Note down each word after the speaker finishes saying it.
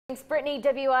Thanks, Brittany.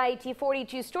 WIAT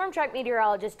 42 Storm Track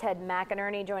meteorologist Ted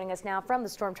McInerney joining us now from the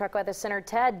Storm Track Weather Center.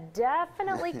 Ted,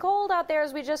 definitely cold out there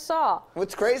as we just saw.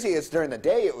 What's crazy is during the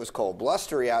day it was cold,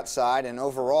 blustery outside, and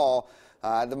overall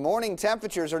the morning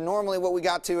temperatures are normally what we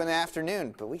got to in the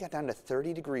afternoon, but we got down to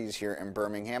 30 degrees here in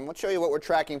Birmingham. We'll show you what we're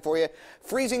tracking for you.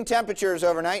 Freezing temperatures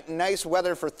overnight, nice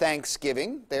weather for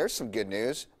Thanksgiving. There's some good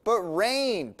news. But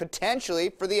rain, potentially,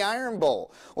 for the Iron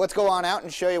Bowl. Let's go on out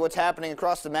and show you what's happening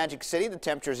across the Magic City. The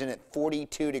temperature's in at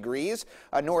 42 degrees.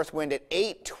 A north wind at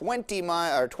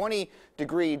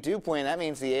 20-degree dew point. That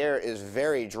means the air is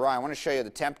very dry. I want to show you the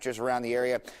temperatures around the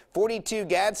area. 42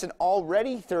 Gadsden,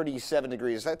 already 37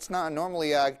 degrees. That's not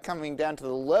normally coming down to the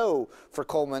low for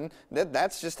Coleman.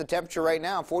 That's just the temperature right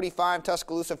now. 45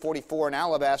 Tuscaloosa, 44 in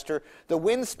Alabaster. The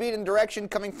wind speed and direction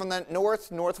coming from the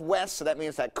northwest, so that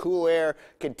means that cool air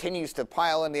continues to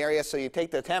pile in the area. So you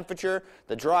take the temperature,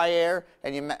 the dry air,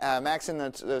 and you max in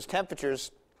those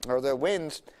temperatures or the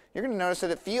winds. You're going to notice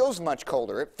that it feels much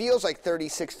colder. It feels like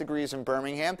 36 degrees in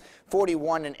Birmingham,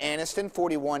 41 in Anniston,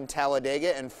 41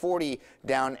 Talladega, and 40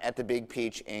 down at the Big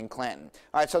Peach in Clanton.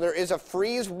 All right, so there is a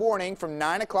freeze warning from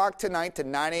 9 o'clock tonight to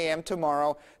 9 a.m.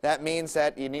 tomorrow. That means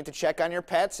that you need to check on your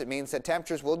pets. It means that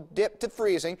temperatures will dip to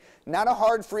freezing. Not a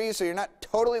hard freeze, so you're not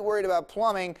totally worried about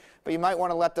plumbing, but you might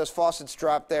want to let those faucets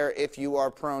drop there if you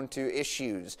are prone to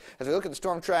issues. As we look at the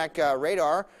storm track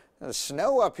radar, the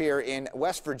snow up here in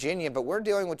West Virginia, but we're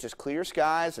dealing with just clear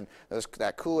skies, and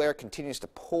that cool air continues to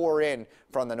pour in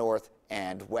from the north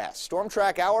and west. Storm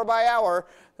track hour by hour.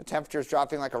 The temperature is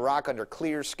dropping like a rock under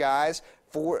clear skies.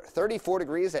 34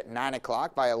 degrees at 9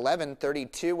 o'clock. By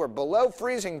 11:32, we're below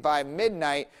freezing by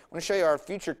midnight. I want to show you our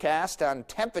future cast on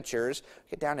temperatures.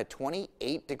 Get down to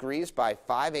 28 degrees by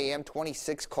 5 a.m.,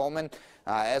 26 Coleman.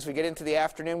 As we get into the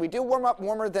afternoon, we do warm up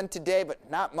warmer than today, but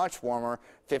not much warmer,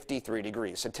 53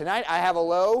 degrees. So tonight I have a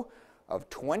low of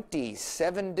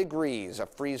 27 degrees. A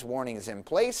freeze warning is in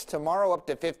place. Tomorrow up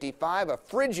to 55, a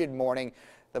frigid morning.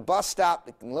 The bus stop,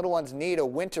 the little ones need a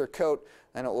winter coat,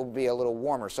 and it will be a little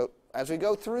warmer. So as we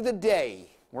go through the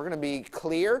day, we're going to be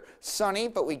clear, sunny,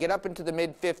 but we get up into the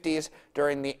mid-50s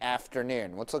during the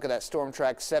afternoon. Let's look at that Storm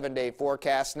Track 7-day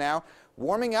forecast now.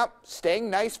 Warming up, staying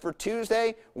nice for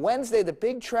Tuesday. Wednesday, the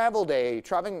big travel day.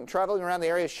 Traveling around the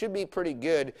area should be pretty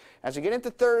good. As we get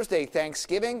into Thursday,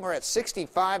 Thanksgiving, we're at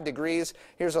 65 degrees.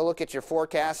 Here's a look at your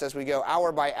forecast as we go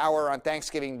hour by hour on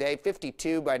Thanksgiving Day.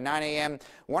 52 by 9 a.m.,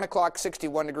 1 o'clock,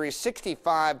 61 degrees,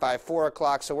 65 by 4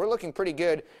 o'clock. So we're looking pretty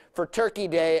good for Turkey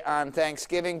Day on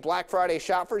Thanksgiving. Black Friday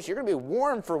shoppers, you're going to be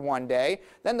warm for one day.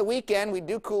 Then the weekend, we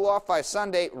do cool off by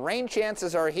Sunday. Rain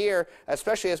chances are here,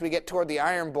 especially as we get toward the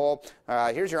Iron Bowl.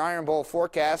 Here's your Iron Bowl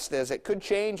forecast, as it could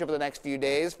change over the next few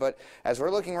days. But as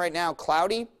we're looking right now,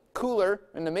 cloudy, cooler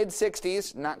in the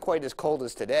mid-60s, not quite as cold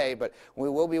as today, but we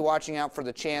will be watching out for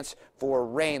the chance for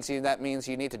rain. So that means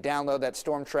you need to download that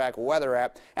Storm Track weather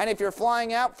app. And if you're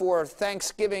flying out for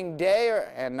Thanksgiving Day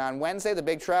and on Wednesday, the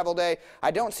big travel day,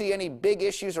 I don't see any big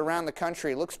issues around the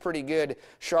country. It looks pretty good.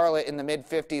 Charlotte in the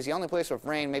mid-50s. The only place with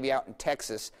rain maybe out in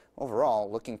Texas. Overall,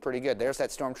 looking pretty good. There's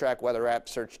that Storm Track weather app.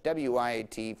 Search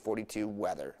WIAT 42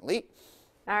 weather. Lee?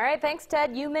 All right, thanks,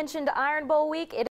 Ted. You mentioned Iron Bowl week.